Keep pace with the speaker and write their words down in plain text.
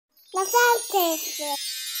Masal Keyfi.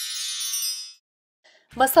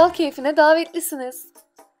 Masal Keyfi'ne davetlisiniz.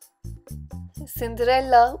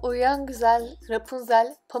 Sindirella, Uyuyan, Güzel,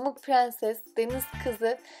 Rapunzel, Pamuk, Prenses, Deniz,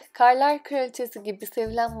 Kızı, Karlar Kraliçesi gibi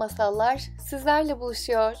sevilen masallar sizlerle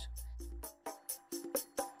buluşuyor.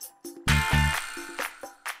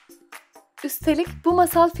 Üstelik bu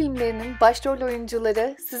masal filmlerinin başrol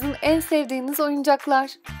oyuncuları sizin en sevdiğiniz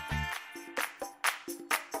oyuncaklar.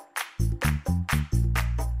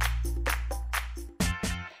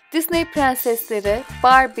 Disney prensesleri,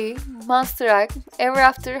 Barbie, Monster High, Ever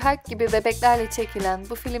After High gibi bebeklerle çekilen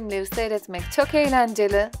bu filmleri seyretmek çok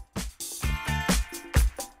eğlenceli.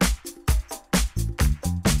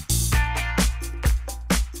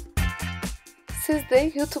 Siz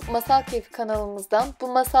de Youtube Masal Keyfi kanalımızdan bu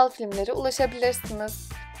masal filmlere ulaşabilirsiniz.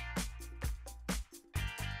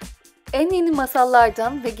 En yeni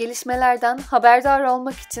masallardan ve gelişmelerden haberdar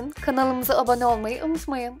olmak için kanalımıza abone olmayı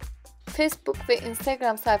unutmayın. Facebook ve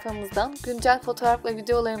Instagram sayfamızdan güncel fotoğraf ve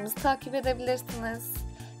videolarımızı takip edebilirsiniz.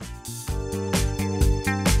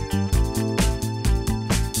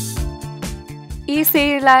 İyi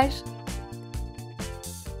seyirler.